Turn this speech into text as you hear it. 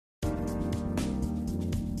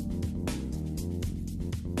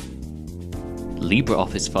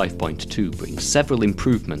LibreOffice 5.2 brings several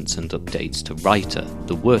improvements and updates to Writer,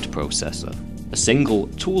 the word processor. A single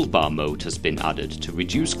toolbar mode has been added to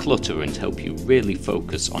reduce clutter and help you really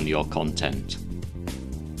focus on your content.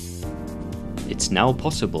 It's now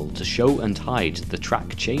possible to show and hide the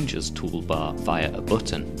Track Changes toolbar via a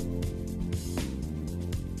button.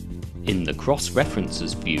 In the Cross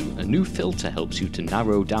References view, a new filter helps you to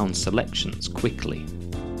narrow down selections quickly.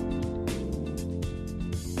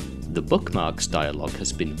 The Bookmarks dialog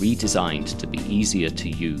has been redesigned to be easier to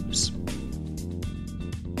use.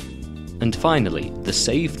 And finally, the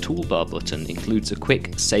Save toolbar button includes a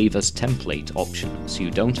quick Save as Template option, so you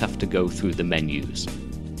don't have to go through the menus.